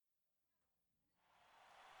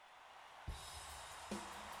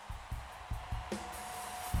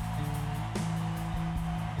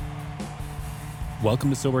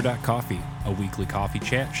Welcome to Sober.Coffee, a weekly coffee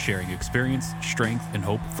chat sharing experience, strength, and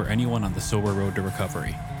hope for anyone on the sober road to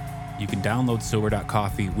recovery. You can download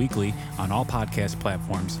Sober.Coffee weekly on all podcast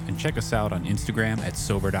platforms and check us out on Instagram at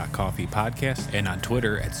Sober.Coffee Podcast and on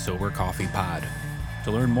Twitter at SoberCoffeePod.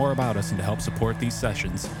 To learn more about us and to help support these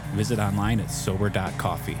sessions, visit online at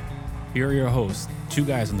Sober.Coffee. Here are your hosts, two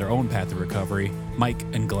guys on their own path to recovery, Mike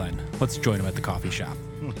and Glenn. Let's join them at the coffee shop.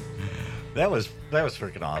 That was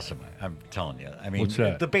freaking awesome. I'm telling you. I mean, What's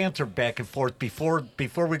that? The banter back and forth before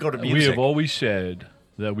we go to music. We have always said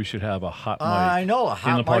that we should have a hot mic. I know, a hot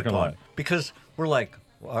in the mic parking on, lot because we're like,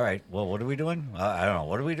 all right, well, what are we doing? I don't know.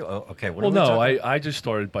 What do we do? Okay, what Well, are we no, talking I just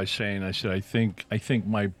started by saying I said I think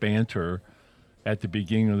my banter at the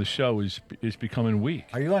beginning of the show is becoming weak.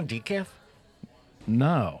 Are you on decaf?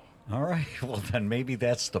 No. All right. Well, then maybe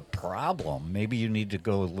that's the problem. Maybe you need to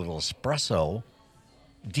go a little espresso.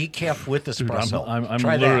 Decaf with Dude, espresso. I'm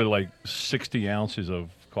Try literally that. like 60 ounces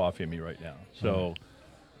of coffee in me right now. So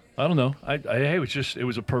I don't know. Hey, it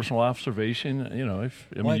was a personal observation. You know,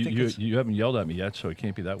 Well, I think you haven't yelled at me yet, so it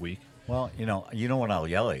can't be that weak. Well, you know when I'll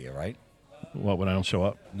yell at you, right? What, when I don't show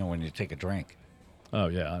up? No, when you take a drink Oh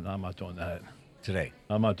yeah, I'm not doing that. today.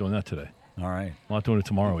 I'm not doing that today. All right. I'm not doing it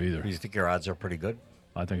tomorrow either. You think your odds are pretty good?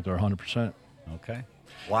 I think they're 100%. Okay.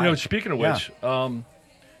 Why? You know, speaking of Yeah. which,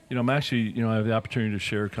 I'm actually, I have the opportunity to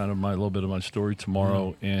share kind of my little bit of my story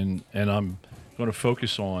tomorrow, and I'm going to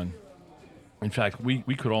focus on. In fact, we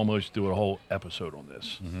could almost do a whole episode on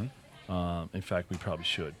this. In fact, we probably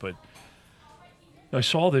should. But I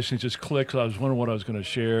saw this and it just clicked. I was wondering what I was going to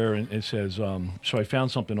share, and it says, so I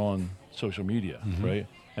found something on social media, right?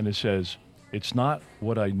 And it says, it's not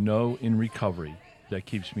what I know in recovery that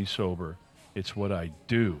keeps me sober. It's what I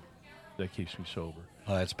do that keeps me sober.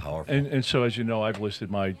 Oh, that's powerful. And so, as you know, I've listed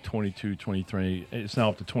my 22, 23, it's now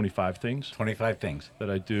up to 25 things 25 things that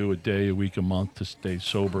I do a day, a week, a month to stay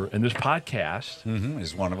sober. And this podcast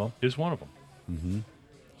is one of them. is one of them.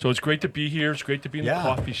 So it's great to be here. It's great to be in the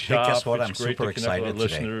coffee Hey, shop. guess what? It's I'm great super to connect with excited our today.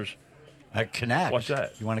 listeners. Connect. What's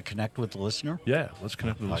that? You want to connect with the listener? Yeah, let's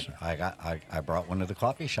connect with the listener. I brought one to the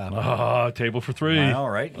coffee shop. Table for three. I know,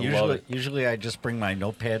 right? I love it. Usually I just bring my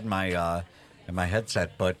notepad and my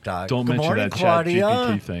headset, but Don't good mention morning, that Claudia.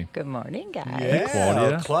 ChatGPT thing. Good morning, guys. Yeah,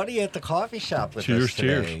 Claudia. Claudia at the coffee shop with Cheers, us today.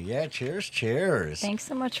 cheers. Yeah, cheers. Thanks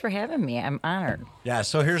so much for having me. I'm honored. Yeah,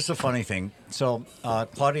 so here's the funny thing. So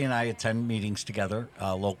Claudia and I attend meetings together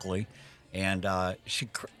locally, and she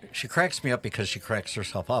cracks me up because she cracks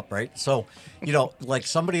herself up, right? So, like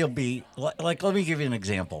somebody will be, like let me give you an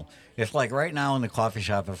example. If like right now in the coffee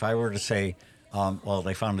shop, if I were to say, well,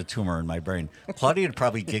 they found a tumor in my brain, Claudia would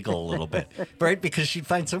probably giggle a little bit, right? Because she'd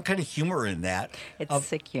find some kind of humor in that. It's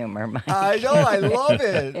sick humor, Mike. I know, I love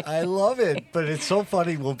it. I love it. But it's so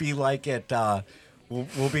funny. We'll be like at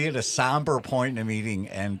we'll be at a somber point in a meeting,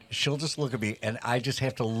 and she'll just look at me, and I just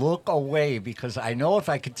have to look away because I know if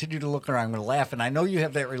I continue to look at her, I'm going to laugh. And I know you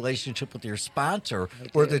have that relationship with your sponsor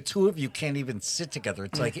where the two of you can't even sit together.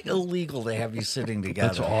 It's like illegal to have you sitting together.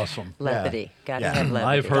 That's awesome. Levity. Gotta Yeah. have levity.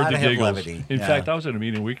 I've heard Gotta the have giggles. levity. In Yeah. fact, I was at a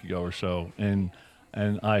meeting a week ago or so, and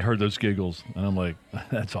I heard those giggles, and I'm like,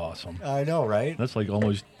 that's awesome. I know, right? That's like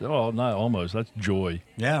almost, well, not almost, that's joy.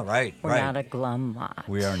 Yeah, right. We're right. not a glum lot.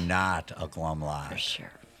 We are not a glum lot. For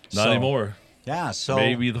sure. Not anymore. Yeah, so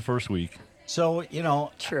Maybe the first week. So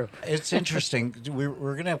True. It's interesting. We're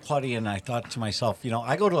going to have Claudia, and I thought to myself,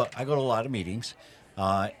 I go to a lot of meetings,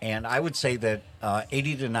 and I would say that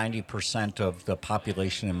 80 to 90% of the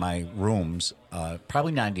population in my rooms,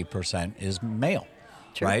 probably 90%, is male.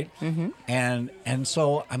 True. Right? Mm-hmm. And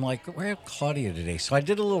so I'm like, where have Claudia today? So I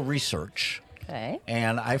did a little research. Okay.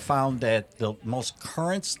 And I found that the most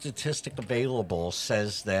current statistic available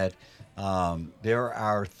says that there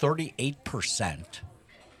are 38%,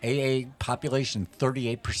 AA population,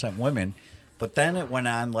 38% women. But then it went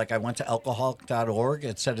on, like I went to alcoholic.org.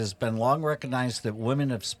 It said it's been long recognized that women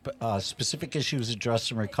have specific issues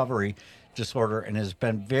addressed in recovery disorder and has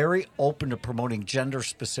been very open to promoting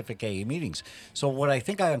gender-specific AA meetings. So what I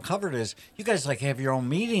think I uncovered is you guys like have your own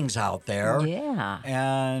meetings out there. Yeah.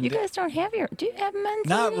 And You guys don't have do you have men's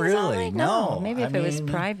Not meetings all really, night? no. Maybe I if it was mean,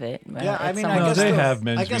 private. yeah, I at mean, some I No, guess they point. have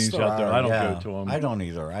men's I guess meetings there out there. are, I don't yeah. go to them. I don't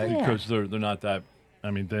either. Because they're not that, they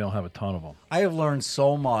don't have a ton of them. I have learned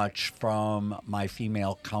so much from my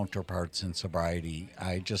female counterparts in sobriety.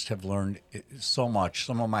 I just have learned so much.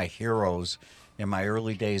 Some of my heroes in my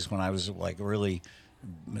early days when I was like really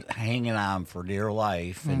hanging on for dear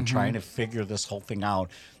life and trying to figure this whole thing out,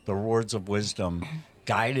 the words of wisdom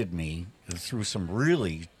guided me through some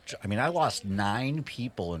really, I lost 9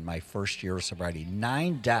 people in my first year of sobriety,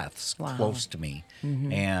 9 deaths Wow. close to me.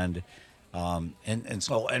 And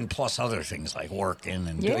And plus other things like working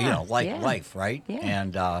and Yeah, life, right? Yeah.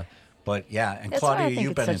 And but yeah, and That's why I Claudia, think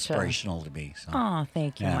you've it's been such a- inspirational to me. So. Oh,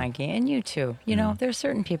 thank you, Yeah. Mikey. And you too. You know, there's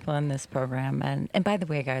certain people in this program. And by the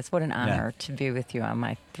way, guys, what an honor to be with you on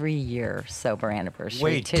my 3-year sober anniversary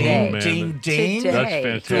Wait, today. Oh, man. ding, ding. Today.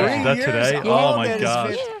 That's fantastic. Yeah. Is that today? Years? Oh, my that is gosh.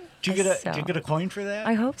 fantastic. Did you So- get a coin for that?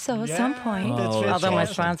 I hope so at some point. Yeah, that's Oh, that's Although my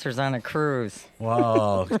fantastic. sponsor's on a cruise.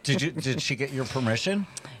 Wow. Did she get your permission?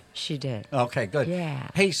 She did. Okay, good. Yeah.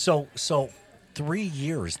 Hey, so 3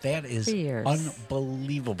 years. That is 3 years.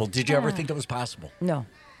 unbelievable. Did you ever Yeah. think it was possible? No.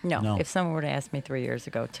 No. If someone were to ask me 3 years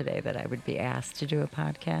ago today that I would be asked to do a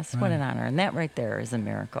podcast, what an honor. And that right there is a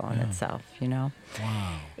miracle in itself, you know?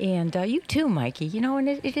 Wow. And you too, Mikey. You know, and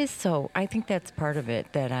it is so. I think that's part of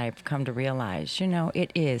it that I've come to realize. You know,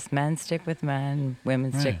 it is men stick with men,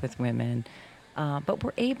 women stick Right. with women. But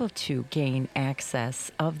we're able to gain access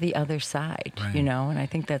of the other side, you Right. know, and I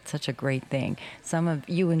think that's such a great thing. Some of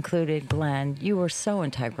you included, Glenn, you were so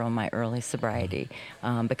integral in my early sobriety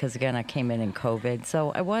because, again, I came in COVID.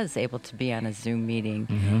 So I was able to be on a Zoom meeting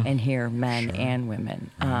and hear men and women.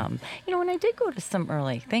 You know, and I did go to some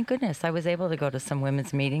early, thank goodness, I was able to go to some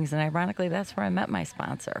women's meetings. And ironically, that's where I met my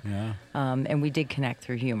sponsor. Yeah. And we did connect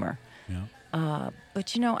through humor. Yeah.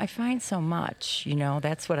 But, you know, I find so much, you know,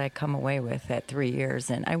 that's what I come away with at 3 years.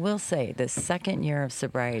 And I will say the second year of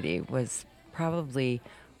sobriety was probably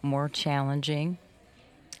more challenging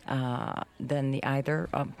than the either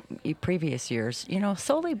previous years, you know,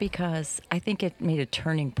 solely because I think it made a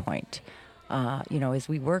turning point. You know, as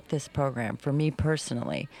we work this program, for me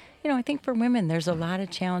personally, you know, I think for women, there's a lot of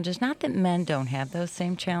challenges. Not that men don't have those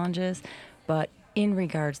same challenges, but in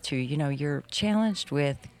regards to, you know, you're challenged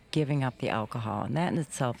with giving up the alcohol, and that in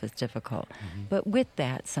itself is difficult. But with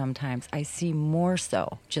that, sometimes I see more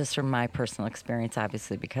so, just from my personal experience,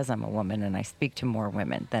 obviously, because I'm a woman and I speak to more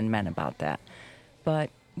women than men about that. But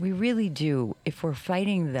we really do, if we're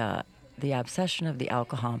fighting the obsession of the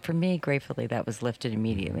alcohol, and for me, gratefully, that was lifted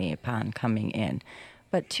immediately upon coming in.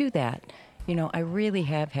 But to that, you know, I really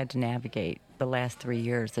have had to navigate the last 3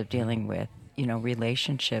 years of dealing with, you know,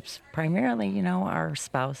 relationships, primarily, you know, our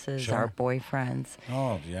spouses, Sure. our boyfriends.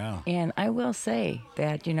 Oh, yeah. And I will say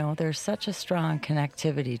that, you know, there's such a strong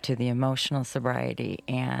connectivity to the emotional sobriety.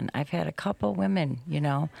 And I've had a couple women, you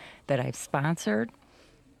know, that I've sponsored.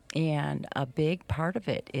 And a big part of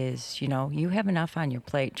it is, you know, you have enough on your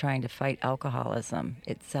plate trying to fight alcoholism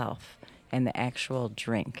itself and the actual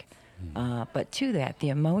drink. But to that, the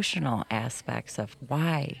emotional aspects of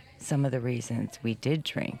why some of the reasons we did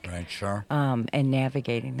drink. Right, sure. And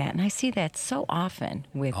navigating that. And I see that so often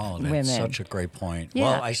with Oh, that's women. such a great point. Yeah.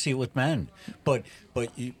 Well, I see it with men, but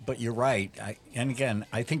you're right. And again,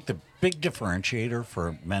 I think the big differentiator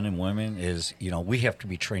for men and women is, you know, we have to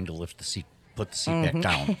be trained to put the seat back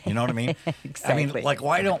down. You know what I mean? Exactly. I mean, like,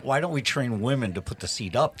 why don't we train women to put the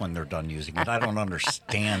seat up when they're done using it? I don't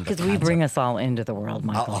understand. Because we bring us all into the world,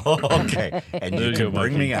 Michael. Oh, okay, and There you you can go,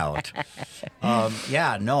 bring Mikey. me out.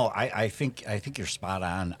 Yeah, no, I think you're spot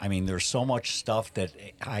on. I mean, there's so much stuff that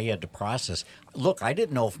I had to process. Look, I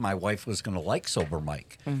didn't know if my wife was going to like Sober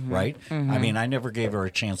Mike, right? I mean, I never gave her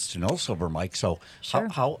a chance to know Sober Mike. So Sure.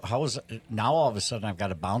 how is now all of a sudden I've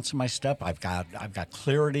got a bounce in my step. I've got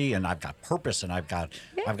clarity and I've got purpose and I've got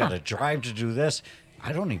a drive to do this.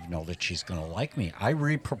 I don't even know that she's going to like me. I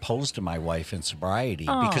re-proposed to my wife in sobriety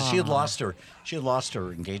because she had lost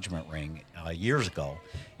her engagement ring years ago,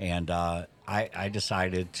 and I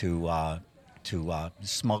decided to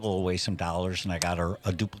smuggle away some dollars, and I got her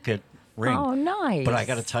a duplicate ring. Oh, nice. But I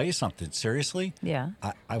got to tell you something. Seriously, Yeah.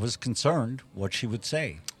 I was concerned what she would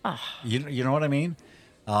say. You know what I mean?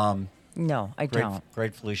 No, I don't.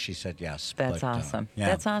 Gratefully, she said yes. That's but, awesome. yeah.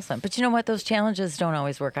 That's awesome. But you know what? Those challenges don't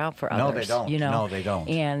always work out for No, others. they don't. You know? No, they don't.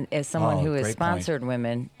 And as someone Oh, who has great point. sponsored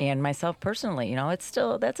women and myself personally, you know,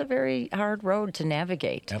 that's a very hard road to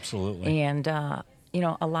navigate. Absolutely. And, you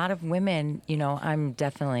know, a lot of women, you know, I'm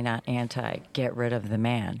definitely not anti get rid of the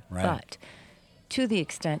man. Right. But to the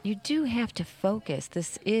extent you do have to focus,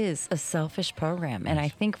 this is a selfish program. And I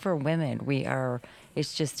think for women,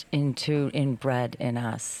 it's just inbred in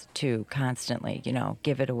us to constantly, you know,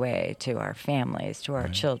 give it away to our families, to our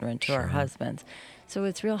children, to our husbands. So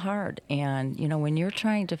it's real hard. And, you know, when you're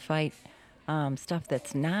trying to fight stuff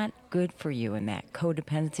that's not good for you in that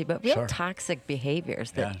codependency, but real Sure. toxic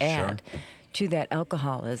behaviors that Yeah, sure. add to that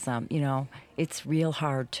alcoholism, you know, it's real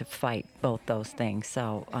hard to fight both those things.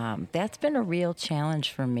 So that's been a real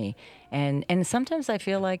challenge for me. And sometimes I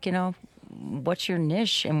feel like, you know, what's your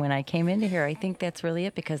niche? And when I came into here, I think that's really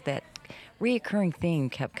it, because that reoccurring theme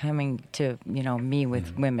kept coming to, you know, me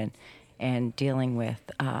with women and dealing with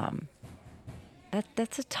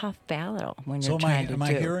that's a tough battle when So you're trying to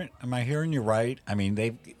do. am I hearing you right? I mean,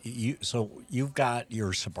 you've got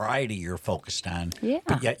your sobriety you're focused on, Yeah.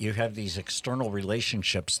 but yet you have these external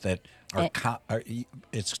relationships that And-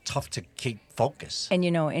 it's tough to keep focus. And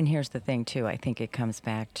and here's the thing too. I think it comes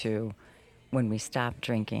back to when we stop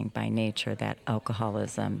drinking by nature, that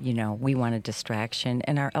alcoholism. We want a distraction,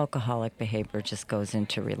 and our alcoholic behavior just goes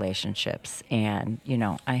into relationships. And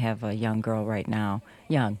I have a young girl right now.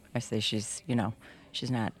 Young, I say she's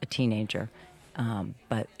she's not a teenager,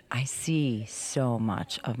 but I see so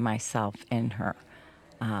much of myself in her.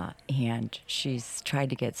 And she's tried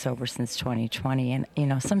to get sober since 2020.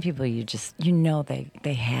 And, some people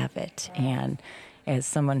they have it. And as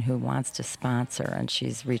someone who wants to sponsor, and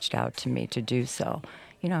she's reached out to me to do so,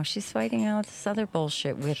 she's fighting out this other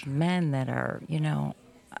bullshit with men that are,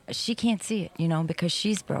 she can't see it, because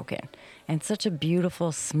she's broken. And such a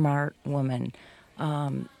beautiful, smart woman,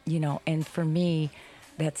 and for me,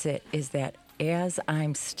 that's it, is that as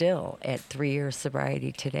I'm still at 3 years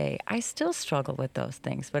sobriety today, I still struggle with those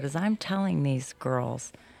things. But as I'm telling these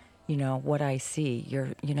girls, what I see,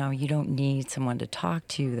 you don't need someone to talk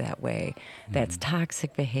to you that way. That's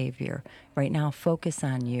toxic behavior. Right now, focus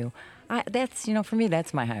on you. That's, for me,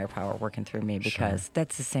 that's my higher power working through me, because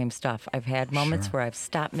that's the same stuff. I've had moments where I've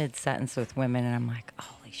stopped mid-sentence with women and I'm like,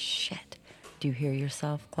 holy shit. Do you hear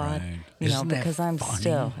yourself, Claude? Right. Isn't that because I'm funny?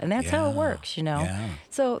 still, and that's how it Yeah. works, Yeah.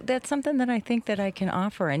 So that's something that I think that I can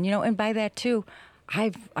offer, and and by that too,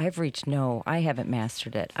 I've reached I haven't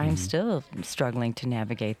mastered it. I'm still struggling to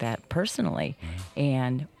navigate that personally,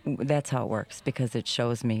 and that's how it works, because it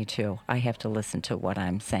shows me too. I have to listen to what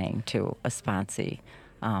I'm saying to a sponsee,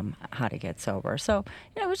 how to get sober. So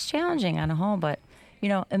it's challenging on a whole, but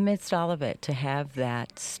amidst all of it, to have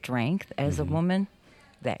that strength as a woman,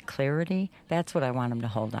 that clarity, that's what I want them to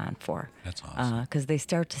hold on for. That's awesome. Because they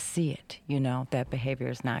start to see it, that behavior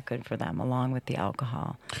is not good for them, along with the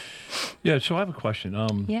alcohol. Yeah, so I have a question.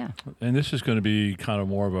 Yeah. And this is going to be kind of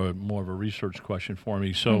more of a research question for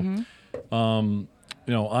me. So, I'm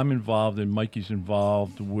involved, and Mikey's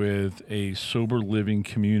involved with a sober living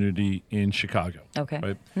community in Chicago.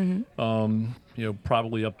 Okay. Right.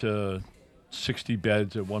 Probably up to 60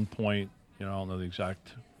 beds at one point. I don't know the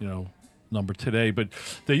exact number today, but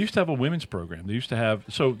they used to have a women's program. They used to have,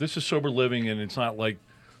 so this is sober living, and it's not like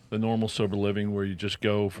the normal sober living where you just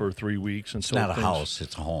go for 3 weeks. And It's not a house;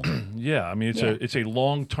 it's a home. Yeah, I mean it's a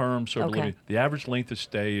long-term sober Okay. living. The average length of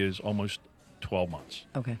stay is almost 12 months.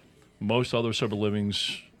 Okay. Most other sober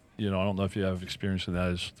livings, I don't know if you have experience in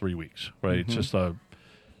that, is 3 weeks, right? It's just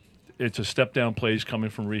it's a step down place coming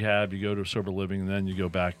from rehab. You go to sober living, and then you go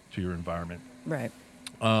back to your environment. Right.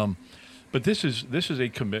 But this is a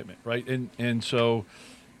commitment, right? And so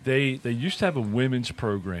they used to have a women's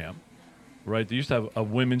program, right? They used to have a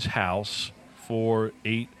women's house for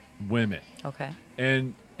 8 women. Okay.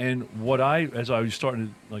 And as I was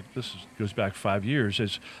starting to, goes back 5 years,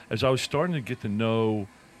 as I was starting to get to know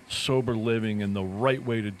sober living and the right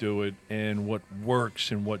way to do it, and what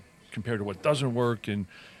works and what compared to what doesn't work, and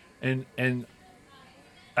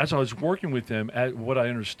as I was working with them, what I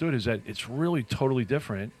understood is that it's really totally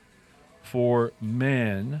different for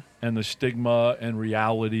men, and the stigma and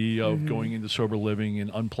reality of going into sober living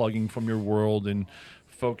and unplugging from your world and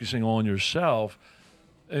focusing on yourself.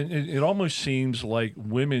 And it almost seems like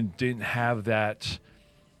women didn't have that,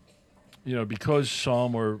 because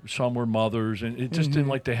some were mothers, and it just didn't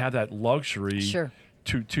like they have that luxury Sure.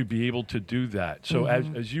 to be able to do that. So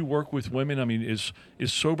as you work with women, I mean, is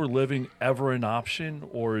sober living ever an option,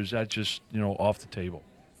 or is that just off the table?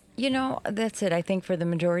 That's it. I think for the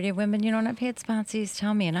majority of women, and I've had sponsees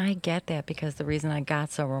tell me, and I get that, because the reason I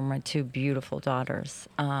got sober were my 2 beautiful daughters.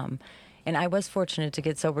 And I was fortunate to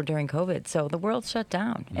get sober during COVID, so the world shut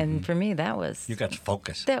down. And for me, that was... You got to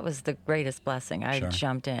focus. That was the greatest blessing. I Sure.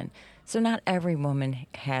 jumped in. So not every woman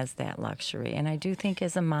has that luxury. And I do think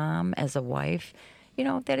as a mom, as a wife,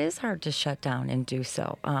 that is hard to shut down and do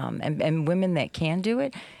so. And women that can do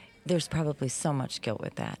it, there's probably so much guilt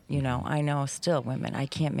with that. I know still women, I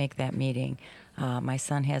can't make that meeting. My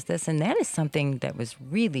son has this. And that is something that was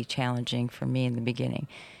really challenging for me in the beginning.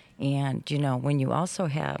 And, when you also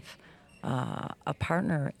have a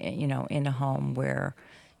partner, in a home where,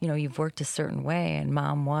 you've worked a certain way and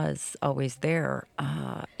mom was always there,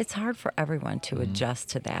 it's hard for everyone to adjust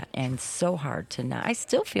to that, and so hard to not. I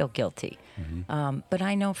still feel guilty. But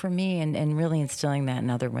I know for me, and really instilling that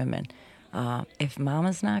in other women, if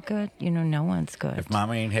mama's not good, no one's good. If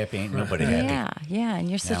mama ain't happy, ain't nobody happy. Yeah, and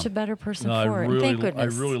you're such Yeah. a better person No, for it. And thank I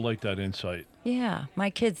goodness. really like that insight. Yeah, my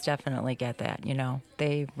kids definitely get that.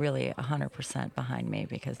 They really 100% behind me,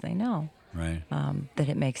 because they know Right. that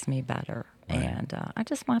it makes me better. And I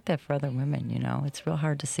just want that for other women, you know. It's real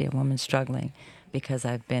hard to see a woman struggling because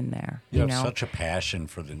I've been there. You have know? such a passion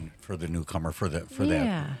for the newcomer, for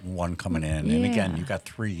that one coming in. Yeah. And again, you got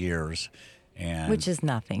 3 years. And which is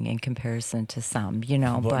nothing in comparison to some, you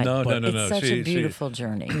know, But no. it's such a beautiful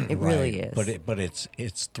journey. It really is. But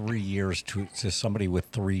it's 3 years to somebody with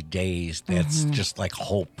 3 days. That's just like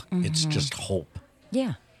hope. It's just hope.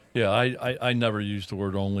 Yeah. Yeah, I never used the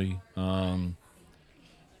word only.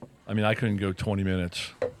 I mean, I couldn't go 20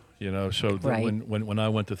 minutes, you know. So Right. when I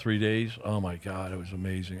went to 3 days, oh my God, it was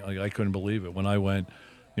amazing. I couldn't believe it. When I went,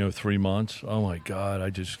 3 months, oh my God, I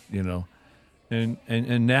just,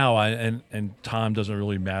 and now and time doesn't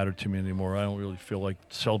really matter to me anymore. I don't really feel like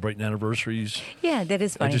celebrating anniversaries. Yeah, that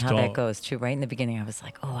is funny just how that don't- goes too. Right in the beginning, I was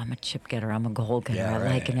like, "Oh, I'm a chip getter. I'm a goal getter. Yeah, I like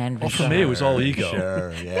right. an end Well, result." for me, it was all ego.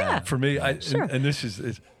 Sure, yeah. For me, Sure. and this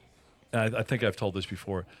is I think I've told this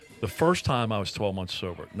before. The first time I was 12 months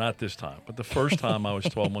sober, not this time, but the first time I was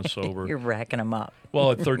 12 months sober. You're racking them up.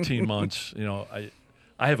 Well, at 13 months,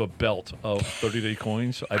 I have a belt of 30-day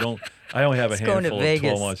coins. I only have a It's going to handful of Vegas.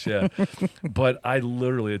 12 months. Yeah, but I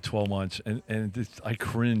literally at 12 months, and I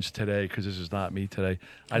cringe today because this is not me today.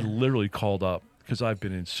 I literally called up because I've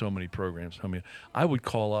been in so many programs. I mean, I would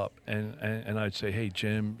call up and I'd say, "Hey,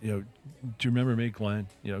 Jim, do you remember me, Glenn?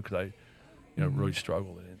 Because I, really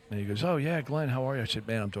struggled in it." And he goes, "Oh yeah, Glenn, how are you?" I said,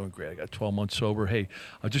 "Man, I'm doing great. I got 12 months sober. Hey,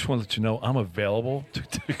 I just wanted to know I'm available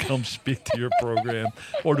to come speak to your program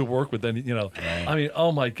or to work with any, I mean,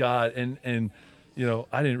 oh my God. And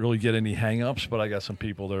I didn't really get any hang-ups, but I got some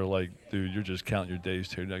people that are like, dude, you're just counting your days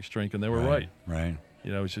to your next drink. And they were right. Right.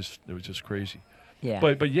 It was just crazy. Yeah.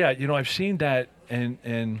 But yeah, I've seen that and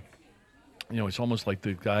it's almost like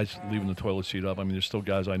the guys leaving the toilet seat up. I mean, there's still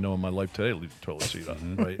guys I know in my life today leave the toilet seat up,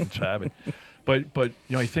 right? It's habit. But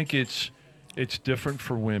I think it's different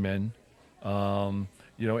for women. And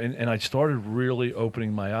I started really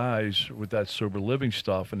opening my eyes with that sober living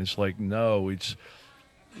stuff, and it's like, no, it's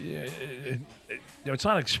it's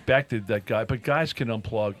not expected that but guys can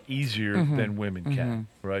unplug easier than women can,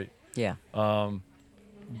 right? Yeah.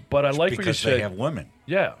 But I like what you Because said. they have women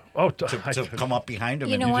Yeah. Oh, to come up behind them.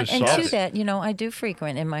 You and know what? just And saw to it. that, I do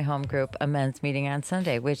frequent in my home group a men's meeting on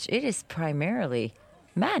Sunday, which it is primarily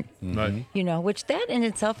men. Right. Which that in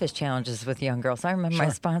itself has challenges with young girls. I remember my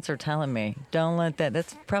sponsor telling me, "Don't let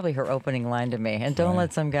that's probably her opening line to me, and don't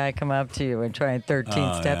let some guy come up to you and try and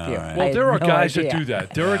 13-step you." right. Well, I there had are no guys idea. that do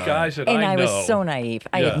that. There are guys that And I I know. was so naive.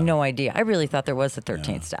 I Yeah. had no idea. I really thought there was a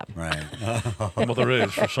 13th step. Right. Well, there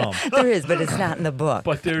is for some. There is, but it's not in the book.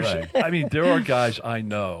 But there's, I mean, there are guys I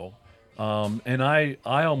know, and I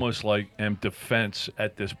almost am defense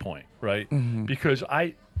at this point, right? Because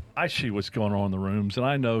I see what's going on in the rooms, and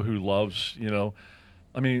I know who loves,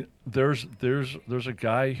 I mean, there's a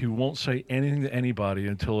guy who won't say anything to anybody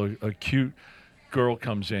until a cute girl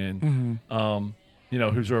comes in,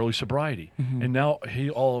 who's early sobriety, and now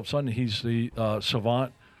all of a sudden he's the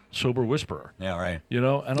savant sober whisperer. Yeah, right. And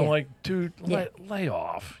I'm Yeah. like, dude, Yeah. lay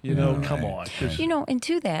off. Come on. 'Cause- And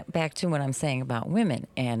to that, back to what I'm saying about women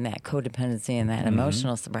and that codependency and that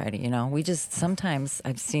emotional sobriety, we just sometimes,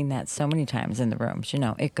 I've seen that so many times in the rooms,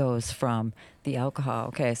 it goes from the alcohol,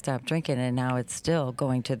 okay, I stopped drinking, and now it's still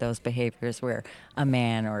going to those behaviors where a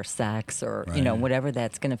man or sex or, whatever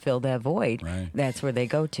that's going to fill that void, Right. that's where they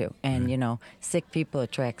go to. And, sick people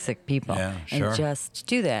attract sick people. Yeah, sure. And just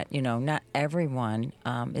do that, not everyone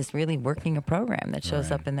is really working a program that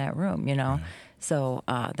shows up in that room, So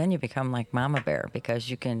then you become like Mama Bear because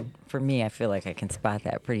you can, for me, I feel like I can spot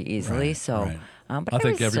that pretty easily. Right, So, right. But I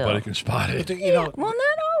think was everybody still, can spot it. well,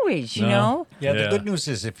 not always, you No. know. Yeah, Yeah. the good news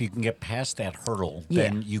is if you can get past that hurdle,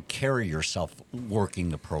 then you carry yourself working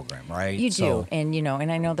the program, right? You So- do, and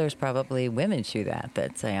and I know there's probably women to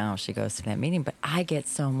that say, "Oh, she goes to that meeting," but I get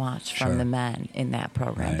so much from Sure. the men in that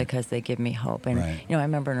program Right. because they give me hope. And Right. I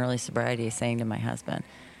remember in early sobriety saying to my husband,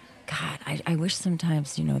 "God, I wish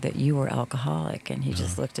sometimes that you were alcoholic," and he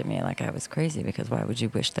just looked at me like I was crazy because why would you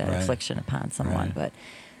wish that Right. affliction upon someone? Right. But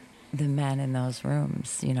the men in those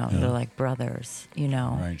rooms, they're like brothers,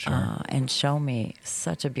 Right, sure. and show me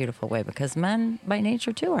such a beautiful way because men by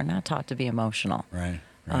nature too are not taught to be emotional. Right.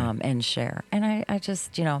 And share. And I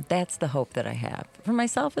just, that's the hope that I have for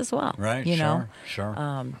myself as well. Right, You know, sure.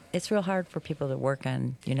 it's real hard for people to work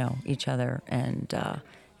on, each other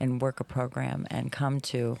and work a program and come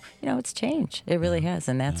to, it's change. It really has.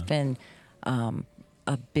 And that's been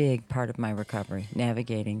a big part of my recovery,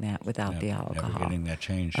 navigating that without the alcohol. Navigating that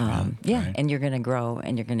change. Yeah. right. And you're going to grow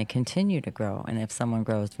and you're going to continue to grow. And if someone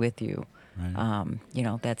grows with you,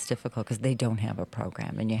 that's difficult because they don't have a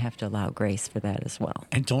program and you have to allow grace for that as well.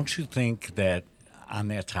 And don't you think that on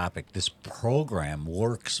that topic, this program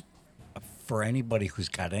works for anybody who's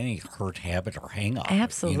got any hurt habit or hang up.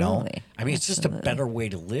 Absolutely. I mean, it's just a better way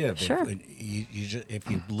to live. Sure.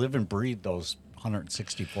 If you live and breathe those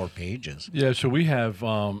 164 pages. Yeah, so we have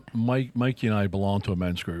Mikey and I belong to a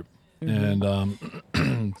men's group, and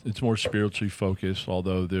it's more spiritually focused.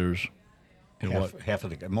 Although there's More than half of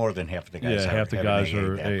the guys. half the guys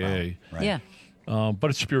are AA. Right. Yeah. but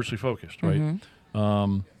it's spiritually focused, right?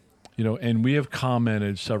 And we have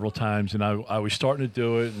commented several times, and I was starting to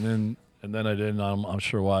do it, and then I didn't. I'm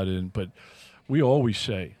sure why I didn't, but we always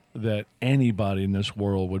say that anybody in this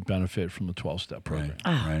world would benefit from the 12-step program.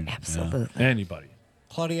 Right. Absolutely. Anybody.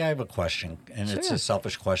 Claudia, I have a question, and it's a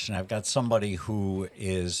selfish question. I've got somebody who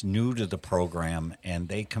is new to the program,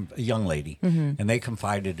 and a young lady, and they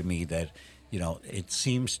confided to me that, it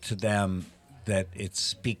seems to them that it's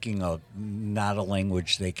speaking of not a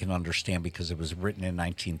language they can understand because it was written in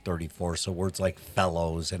 1934. So words like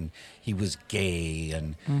fellows and he was gay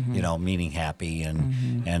and, meaning happy.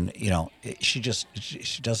 And she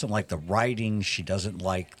doesn't like the writing. She doesn't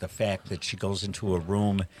like the fact that she goes into a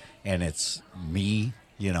room and it's me,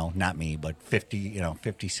 not me, but 50,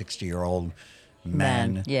 60-year-old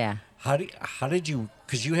men. Yeah. How did you,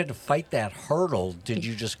 because you had to fight that hurdle, did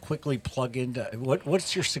you just quickly plug into,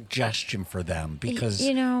 what's your suggestion for them? Because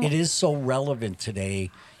it is so relevant today.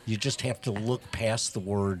 You just have to look past the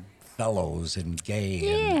word fellows and gay.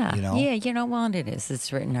 Yeah. And, Yeah, well, it is.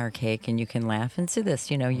 It's written archaic, and you can laugh and see this.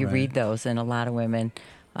 You read those, and a lot of women,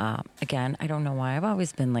 again, I don't know why. I've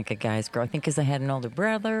always been like a guy's girl. I think because I had an older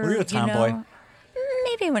brother. Were you a tomboy?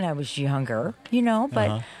 Maybe when I was younger,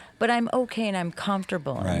 but... But I'm okay and I'm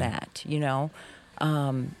comfortable in that,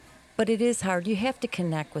 But it is hard. You have to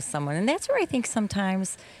connect with someone. And that's where I think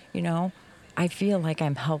sometimes, I feel like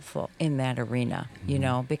I'm helpful in that arena,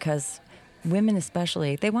 because women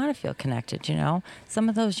especially, they want to feel connected, Some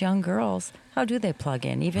of those young girls, how do they plug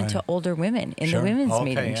in, even to older women in the women's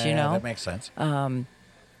meetings, Yeah, that makes sense.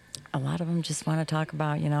 A lot of them just want to talk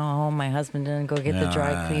about, my husband didn't go get the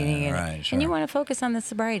dry cleaning. And you want to focus on the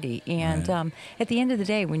sobriety. And at the end of the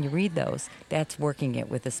day, when you read those, that's working it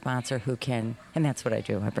with a sponsor who can, and that's what I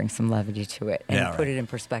do. I bring some levity to it and put it in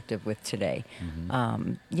perspective with today.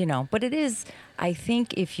 But it is, I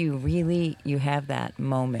think if you have that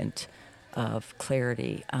moment of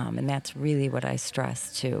clarity, and that's really what I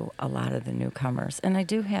stress to a lot of the newcomers. And I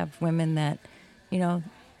do have women that,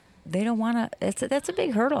 they don't want to. That's a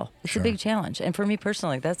big hurdle. It's a big challenge, and for me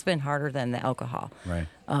personally, that's been harder than the alcohol. Right.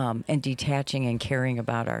 And detaching and caring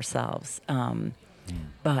about ourselves.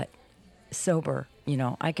 But sober,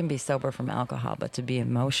 I can be sober from alcohol, but to be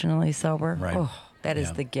emotionally sober, that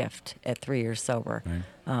is the gift at 3 years sober.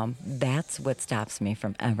 Right. That's what stops me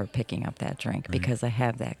from ever picking up that drink because I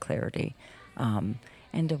have that clarity.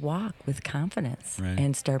 And to walk with confidence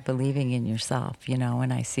and start believing in yourself,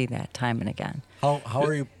 and I see that time and again. How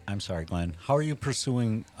are you, I'm sorry, Glenn, how are you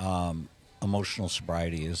pursuing emotional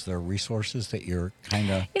sobriety? Is there resources that you're kind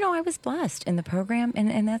of... I was blessed in the program,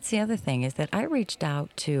 and that's the other thing, is that I reached out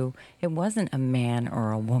to, it wasn't a man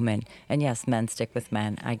or a woman, and yes, men stick with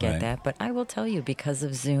men, I get that, but I will tell you, because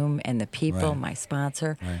of Zoom and the people, my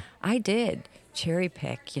sponsor, I did cherry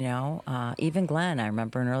pick, even Glenn, I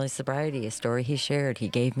remember in early sobriety, a story he shared, he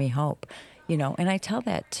gave me hope, and I tell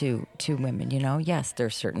that to women, yes,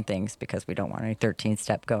 there's certain things because we don't want any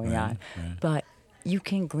 13-step going on, but you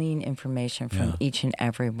can glean information from each and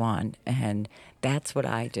every one, and that's what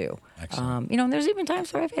I do. And there's even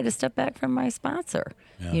times where I've had to step back from my sponsor,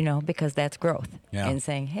 because that's growth, and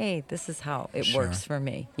saying, hey, this is how it works for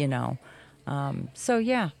me,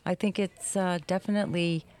 I think it's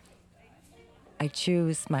definitely... I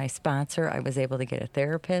choose my sponsor. I was able to get a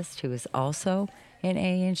therapist who is also in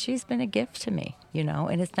A, and she's been a gift to me,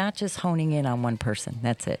 and it's not just honing in on one person.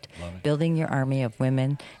 That's it. Building your army of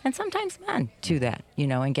women and sometimes men to that,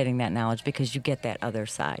 and getting that knowledge because you get that other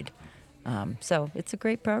side. So it's a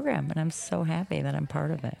great program, and I'm so happy that I'm part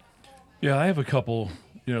of it. Yeah, I have a couple,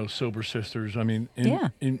 sober sisters. I mean,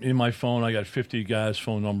 in my phone, I got 50 guys'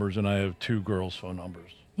 phone numbers, and I have 2 girls' phone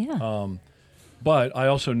numbers. Yeah. But I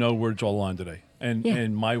also know where it's all on today.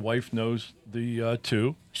 And my wife knows the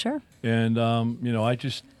 2. Sure. And,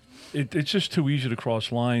 it's just too easy to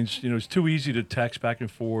cross lines. It's too easy to text back and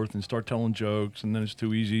forth and start telling jokes. And then it's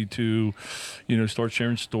too easy to, start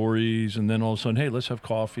sharing stories. And then all of a sudden, hey, let's have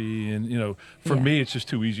coffee. And, for me, it's just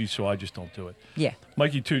too easy. So I just don't do it. Yeah.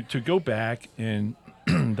 Mikey, to go back in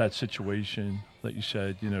that situation that you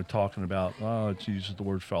said, talking about, it uses the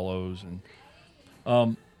word fellows.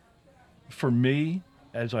 And for me,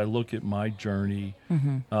 as I look at my journey,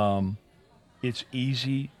 it's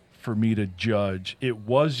easy for me to judge. It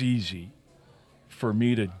was easy for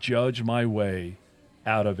me to judge my way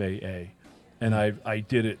out of AA. And I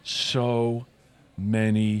did it so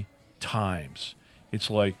many times. It's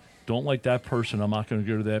like, don't like that person, I'm not going to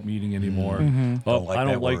go to that meeting anymore. Don't like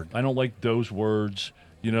that word. I don't like those words.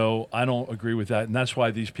 You know, I don't agree with that. And that's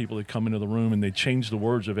why these people that come into the room and they change the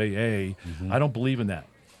words of AA, I don't believe in that.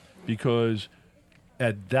 Because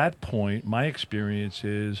at that point, my experience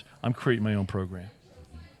is I'm creating my own program.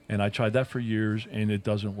 And I tried that for years, and it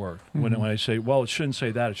doesn't work. When I say, well, it shouldn't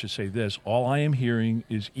say that, it should say this, all I am hearing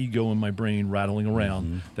is ego in my brain rattling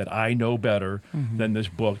around that I know better than this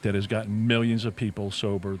book that has gotten millions of people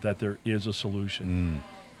sober, that there is a solution.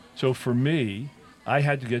 So for me, I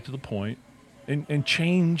had to get to the point, and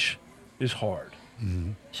change is hard.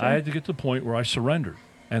 Sure. I had to get to the point where I surrendered.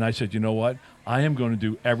 And I said, you know what? I am going to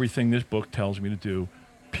do everything this book tells me to do,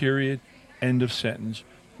 period, end of sentence,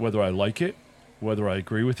 whether I like it, whether I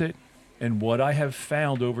agree with it. And what I have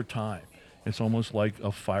found over time, it's almost like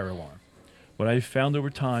a fire alarm. What I found over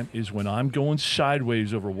time is when I'm going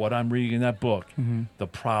sideways over what I'm reading in that book, the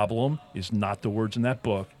problem is not the words in that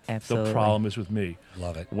book. Absolutely. The problem is with me.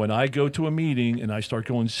 Love it. When I go to a meeting and I start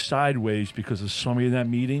going sideways because of somebody in that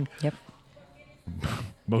meeting, Yep.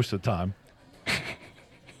 most of the time,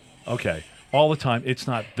 okay, all the time, it's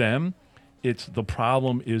not them, it's the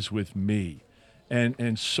problem is with me.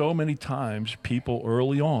 And so many times people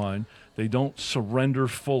early on, they don't surrender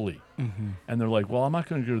fully. And they're like, well, I'm not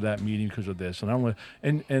going to go to that meeting because of this. And I don't want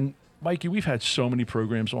and Mikey, we've had so many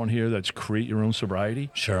programs on here that's create your own sobriety.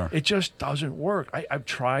 Sure. It just doesn't work. I've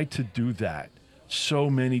tried to do that so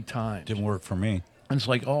many times. Didn't work for me. And it's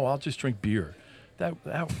like, oh, I'll just drink beer. I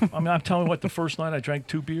mean, I'm telling you what, the first night I drank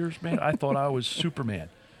 2 beers, man, I thought I was Superman.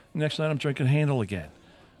 Next night I'm drinking Handle again.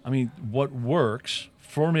 I mean, what works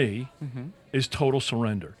for me is total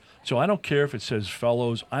surrender. So I don't care if it says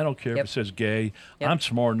fellows. I don't care if it says gay. I'm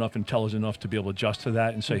smart enough, intelligent enough to be able to adjust to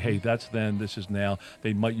that and say, hey, that's then, this is now.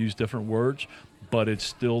 They might use different words, but it's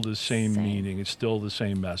still the same meaning. It's still the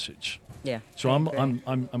same message. Yeah. So I'm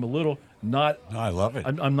a little not. No, I love it.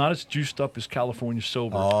 I'm not as juiced up as California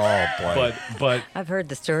sober. Oh, boy. But I've heard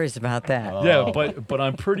the stories about that. yeah, but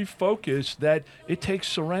I'm pretty focused that it takes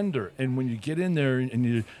surrender, and when you get in there and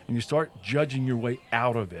you start judging your way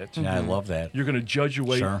out of it, Yeah, I love that. you're going to judge your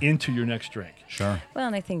way Sure. into your next drink. Sure. Well,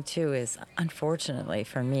 and I think too is, unfortunately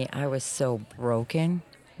for me, I was so broken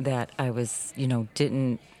that I was,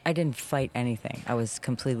 I didn't fight anything. I was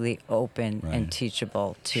completely open Right. and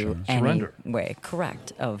teachable to Sure. any Surrender. way,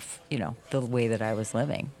 correct, of, the way that I was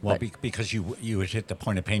living. Well, But because you had hit the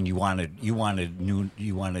point of pain, you wanted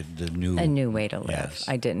the new a new way to live. Yes.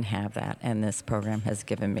 I didn't have that, and this program has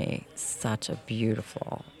given me such a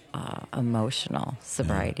beautiful, emotional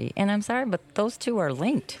sobriety. And I'm sorry, but those two are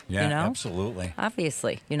linked. Yeah, you know? absolutely.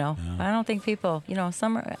 Obviously, I don't think people,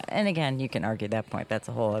 some are, and again, you can argue that point. That's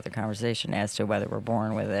a whole other conversation as to whether we're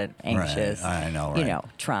born with it, anxious, I know, right.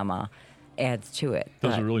 trauma adds to it.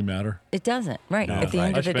 Does it But really matter? it doesn't, right? No, At the right.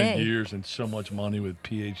 end I of the spent day. years and so much money with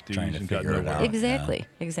PhDs Trying to and got figure it nowhere. out. Exactly.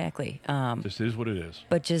 This is what it is.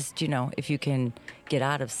 But just, if you can get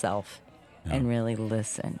out of self and really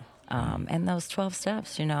listen. And those 12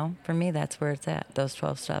 steps, for me, that's where it's at. Those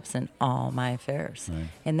 12 steps in all my affairs. Right.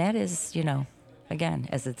 And that is, again,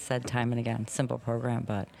 as it's said time and again, simple program,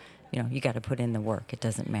 but, you got to put in the work. It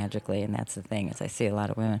doesn't magically. And that's the thing is I see a lot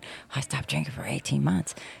of women, I stopped drinking for 18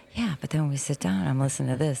 months. Yeah, but then when we sit down, I'm listening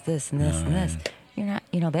to this, and this, and this. You're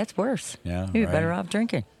not, that's worse. Yeah, You're better right. off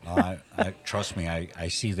drinking. I trust me, I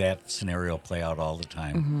see that scenario play out all the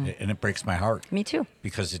time, and it breaks my heart. Me too.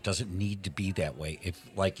 Because it doesn't need to be that way. If,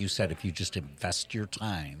 like you said, if you just invest your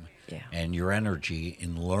time Yeah. and your energy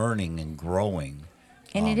in learning and growing.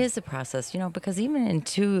 And it is a process, because even in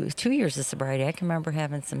two years of sobriety, I can remember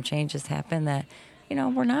having some changes happen that,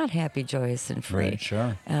 were not happy, joyous, and free. Right,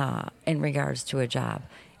 sure. In regards to a job.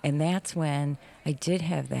 And that's when I did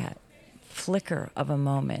have that flicker of a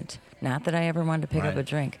moment. Not that I ever wanted to pick up Right, a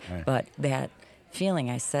drink, right. but that feeling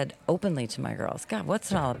I said openly to my girls, God,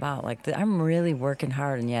 what's it all about? Like, I'm really working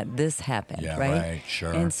hard, and yet this happened, Yeah, right? right,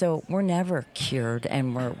 sure. And so we're never cured,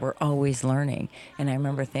 and we're always learning. And I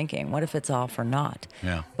remember thinking, what if it's all for naught?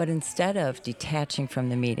 Yeah. But instead of detaching from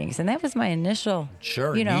the meetings, and that was my initial,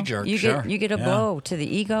 Sure, you knee-jerk, get sure. you get a Yeah. blow to the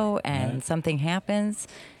ego, and Right. something happens,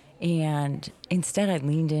 and instead I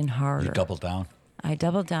leaned in harder. You double down. I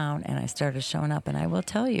doubled down and I started showing up. And I will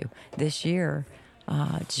tell you, this year,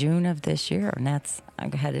 June of this year, and that's,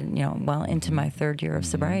 I headed, well into my third year of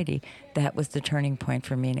sobriety, that was the turning point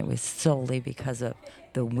for me. And it was solely because of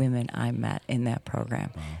the women I met in that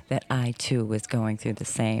program, that I too was going through the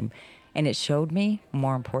same. And it showed me,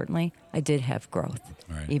 more importantly, I did have growth,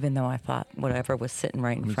 Right. even though I thought whatever was sitting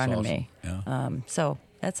right in That's front of awesome. me. Yeah. So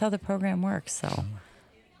that's how the program works. So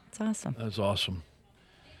It's awesome. That's awesome.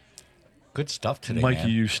 Good stuff today, Mikey, man.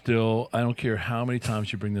 you still, I don't care how many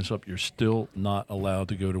times you bring this up, you're still not allowed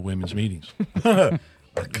to go to women's meetings. Come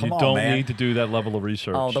you on, don't man. need to do that level of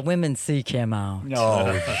research. Oh, the women seek him out.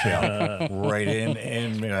 No, yeah. Right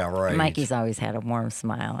in, yeah, right. Mikey's always had a warm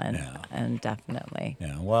smile, Yeah. and definitely,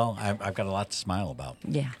 Yeah, well, I've got a lot to smile about.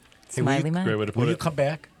 yeah. Hey, will you- Smiley man. Great way to Will put you it. come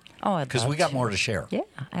back? Oh, I'd Because we love got to. more to share. Yeah,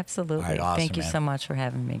 absolutely. All right, awesome, Thank you man. so much for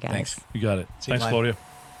having me, guys. Thanks. You got it. See you, Thanks, Glenn. Claudia.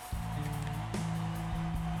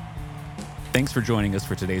 Thanks for joining us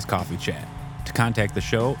for today's coffee chat. To contact the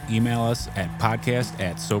show, email us at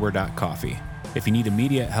podcast@sober.coffee. If you need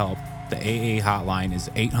immediate help, the AA hotline is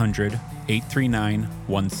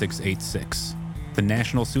 800-839-1686. The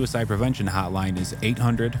National Suicide Prevention Hotline is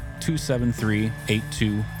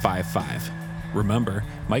 800-273-8255. Remember,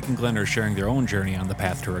 Mike and Glenn are sharing their own journey on the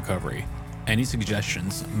path to recovery. Any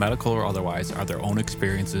suggestions, medical or otherwise, are their own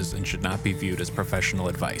experiences and should not be viewed as professional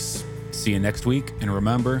advice. See you next week, and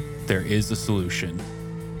remember, there is a solution.